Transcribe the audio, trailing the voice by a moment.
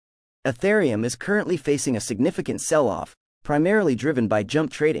Ethereum is currently facing a significant sell-off, primarily driven by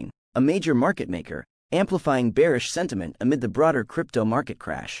jump trading, a major market maker, amplifying bearish sentiment amid the broader crypto market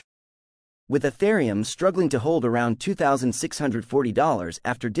crash. With Ethereum struggling to hold around $2,640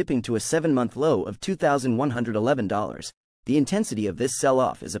 after dipping to a 7-month low of $2,111, the intensity of this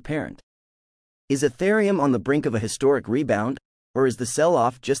sell-off is apparent. Is Ethereum on the brink of a historic rebound, or is the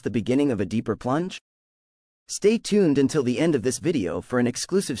sell-off just the beginning of a deeper plunge? Stay tuned until the end of this video for an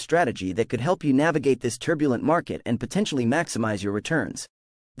exclusive strategy that could help you navigate this turbulent market and potentially maximize your returns.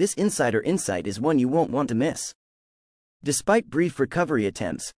 This insider insight is one you won't want to miss. Despite brief recovery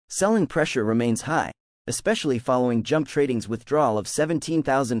attempts, selling pressure remains high, especially following jump trading's withdrawal of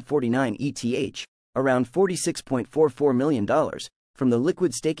 17,049 ETH, around $46.44 million, from the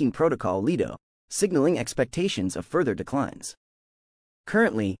liquid staking protocol Lido, signaling expectations of further declines.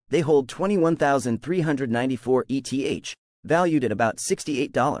 Currently, they hold 21,394 ETH, valued at about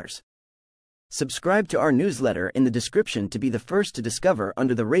 $68. Subscribe to our newsletter in the description to be the first to discover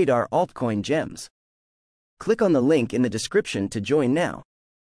under-the-radar altcoin gems. Click on the link in the description to join now.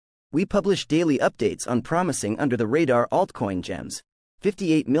 We publish daily updates on promising under-the-radar altcoin gems,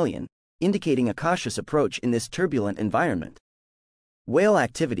 58 million, indicating a cautious approach in this turbulent environment. Whale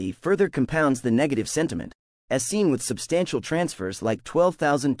activity further compounds the negative sentiment, as seen with substantial transfers like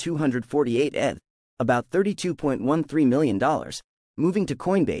 12,248 ETH, about $32.13 million, moving to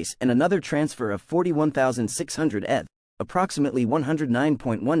Coinbase, and another transfer of 41,600 ETH, approximately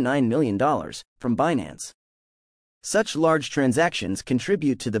 $109.19 million, from Binance. Such large transactions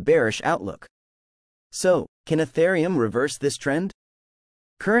contribute to the bearish outlook. So, can Ethereum reverse this trend?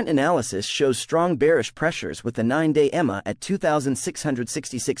 Current analysis shows strong bearish pressures with the 9-day EMA at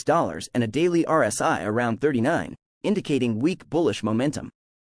 $2,666 and a daily RSI around 39, indicating weak bullish momentum.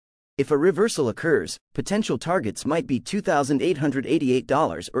 If a reversal occurs, potential targets might be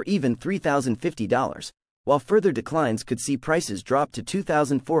 $2,888 or even $3,050, while further declines could see prices drop to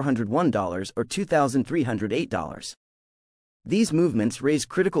 $2,401 or $2,308. These movements raise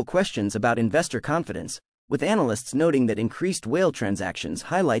critical questions about investor confidence, with analysts noting that increased whale transactions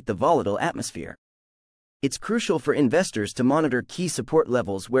highlight the volatile atmosphere. It's crucial for investors to monitor key support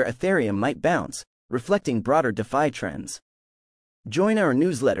levels where Ethereum might bounce, reflecting broader DeFi trends. Join our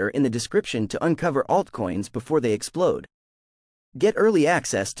newsletter in the description to uncover altcoins before they explode. Get early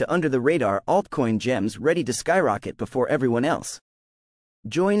access to under-the-radar altcoin gems ready to skyrocket before everyone else.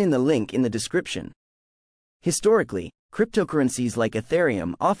 Join in the link in the description. Historically, cryptocurrencies like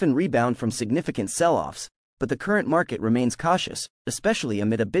Ethereum often rebound from significant sell-offs, but the current market remains cautious, especially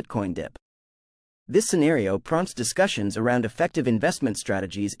amid a Bitcoin dip. This scenario prompts discussions around effective investment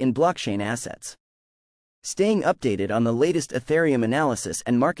strategies in blockchain assets. Staying updated on the latest Ethereum analysis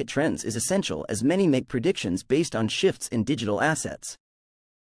and market trends is essential, as many make predictions based on shifts in digital assets.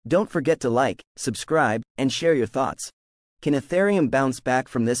 Don't forget to like, subscribe, and share your thoughts. Can Ethereum bounce back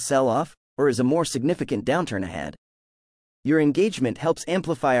from this sell-off, or is a more significant downturn ahead? Your engagement helps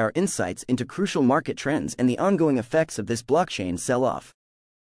amplify our insights into crucial market trends and the ongoing effects of this blockchain sell-off.